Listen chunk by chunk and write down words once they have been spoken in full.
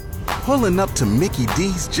Pulling up to Mickey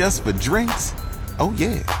D's just for drinks? Oh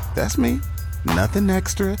yeah, that's me. Nothing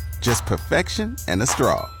extra, just perfection and a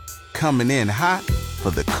straw. Coming in hot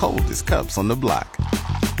for the coldest cups on the block.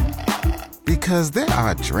 Because there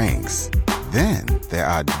are drinks. Then there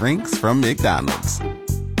are drinks from McDonald's.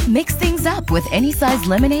 Mix things up with any size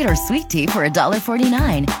lemonade or sweet tea for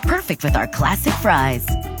 $1.49. Perfect with our classic fries.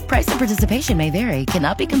 Price and participation may vary.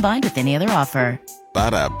 Cannot be combined with any other offer.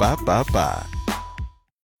 Ba-da-ba-ba-ba.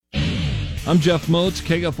 I'm Jeff Moats,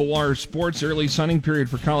 KFOR Sports. Early signing period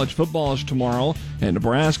for college football is tomorrow, and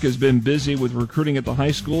Nebraska has been busy with recruiting at the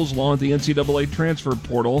high schools along with the NCAA transfer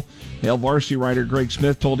portal. Hail varsity writer Greg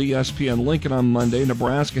Smith told ESPN Lincoln on Monday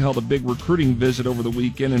Nebraska held a big recruiting visit over the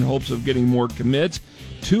weekend in hopes of getting more commits.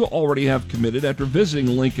 2 already have committed after visiting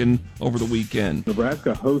Lincoln over the weekend.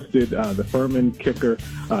 Nebraska hosted the Furman kicker,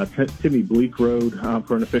 Timmy Bleekrode,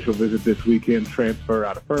 for an official visit this weekend, transfer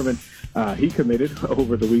out of Furman. He committed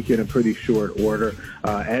over the weekend in pretty short order,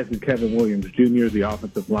 as did Kevin Williams Jr., the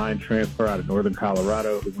offensive line transfer out of Northern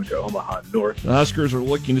Colorado, who went to Omaha North. The Huskers are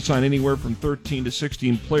looking to sign anywhere from 13 to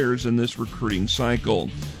 16 players in this recruiting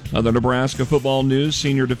cycle. Other Nebraska football news,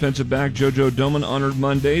 senior defensive back JoJo Domann honored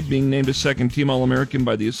Monday, being named a second-team All-American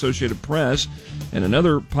by the Associated Press. And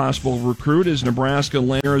another possible recruit is Nebraska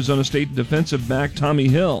and Arizona State defensive back Tommy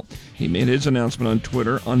Hill. He made his announcement on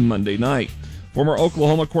Twitter on Monday night. Former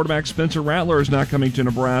Oklahoma quarterback Spencer Rattler is not coming to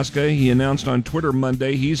Nebraska. He announced on Twitter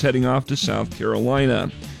Monday he's heading off to South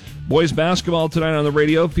Carolina. Boys basketball tonight on the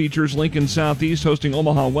radio features Lincoln Southeast hosting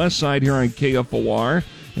Omaha Westside here on KFOR.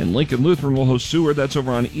 And Lincoln Lutheran will host Seward. That's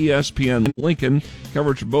over on ESPN Lincoln.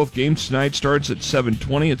 Coverage of both games tonight starts at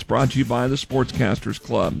 7:20. It's brought to you by the Sportscasters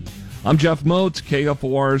Club. I'm Jeff Moats,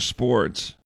 KFOR Sports.